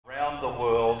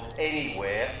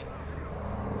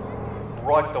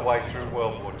right the way through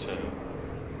World War II.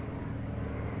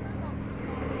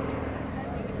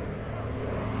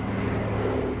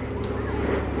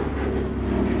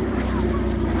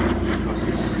 Because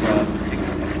this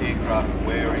particular aircraft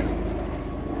wearing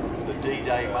the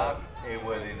D-Day mark,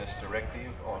 Airworthiness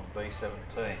Directive on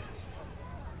B-17s.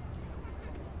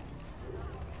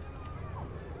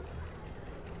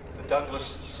 The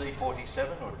Douglas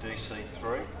C-47 or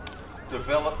DC-3,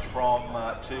 developed from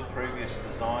two previous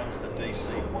designs, the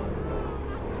DC-1.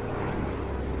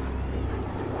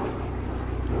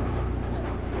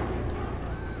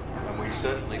 And we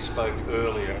certainly spoke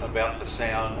earlier about the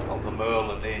sound of the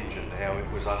Merlin engine, how it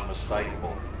was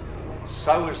unmistakable.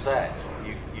 So is that.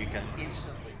 You can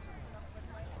instantly...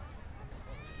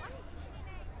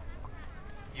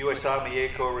 US Army Air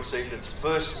Corps received its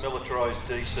first militarised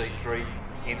DC-3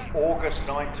 in August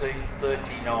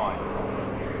 1939.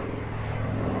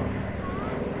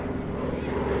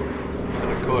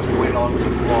 And of course went on to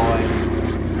fly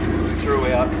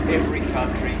throughout every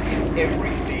country in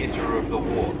every theatre of the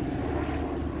war.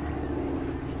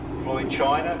 Flew in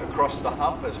China, across the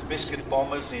hump as biscuit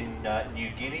bombers in New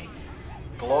Guinea,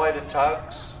 glider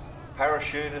tugs,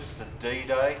 parachutists at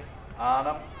D-Day,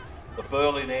 Arnhem, the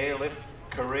Berlin Airlift,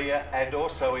 Korea, and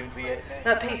also in Vietnam.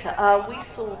 Now, Peter, we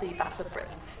saw the Battle of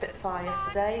Britain Spitfire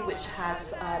yesterday, which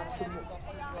has some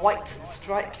white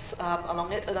stripes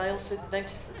along it, and I also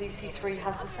noticed the DC-3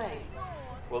 has the same.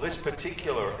 Well, this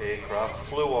particular aircraft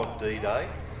flew on D-Day,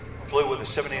 flew with the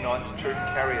 79th Troop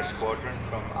Carrier Squadron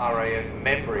from RAF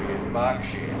Membry in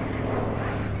Berkshire.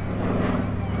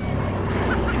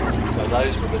 So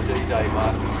those were the D-Day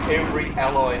markings. Every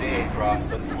Allied aircraft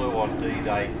that flew on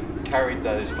D-Day carried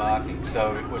those markings,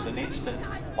 so it was an instant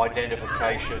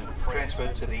identification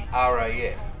transferred to the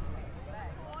RAF.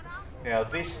 Now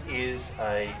this is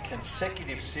a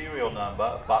consecutive serial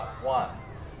number but one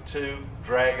to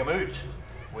Dragamut,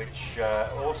 which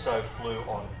also flew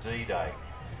on D-Day.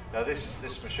 Now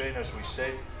this machine, as we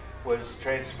said, was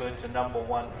transferred to number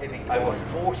 1 Heavy. Over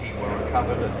 40 were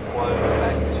recovered and flown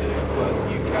back to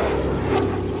UK.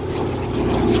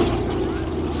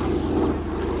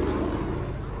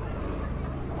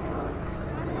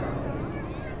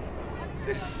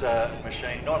 This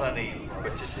machine not only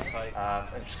participated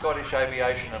in Scottish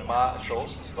aviation and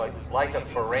marshals like later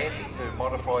Ferranti, who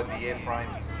modified the airframe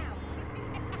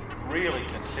really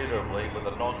considerably with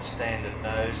a non-standard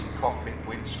nose and cockpit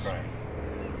windscreen.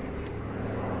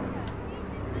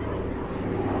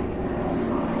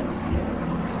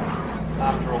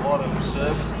 After a lot of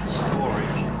service and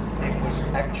storage, it was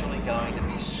actually going to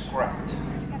be scrapped,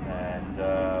 and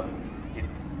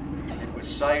it was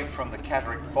saved from the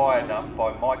Catterick fire dump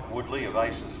by Mike Woodley of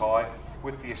Aces High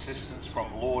with the assistance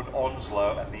from Lord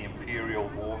Onslow and the Imperial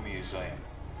War Museum.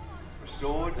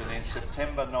 Restored, and in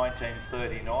September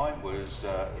 1939 was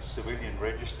civilian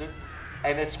registered,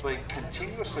 and it's been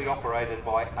continuously operated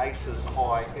by Aces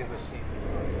High ever since.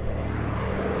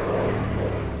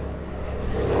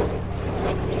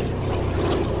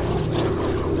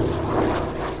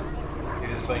 It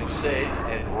has been said,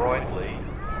 and rightly,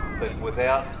 that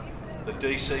without the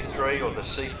DC-3 or the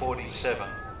C-47.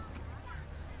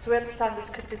 So we understand this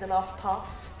could be the last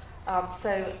pass.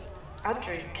 So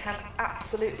Andrew can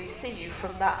absolutely see you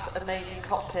from that amazing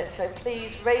cockpit. So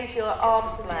please raise your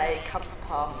arms and leg comes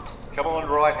past. Come on,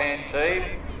 right-hand team.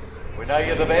 We know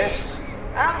you're the best.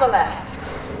 And the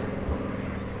left.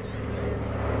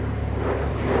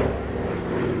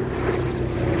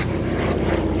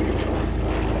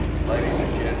 Ladies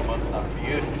and gentlemen, a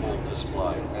beautiful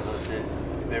display. As I said,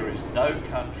 there is no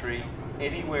country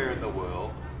anywhere in the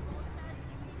world,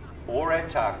 or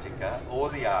Antarctica, or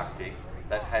the Arctic,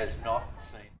 that has not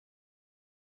seen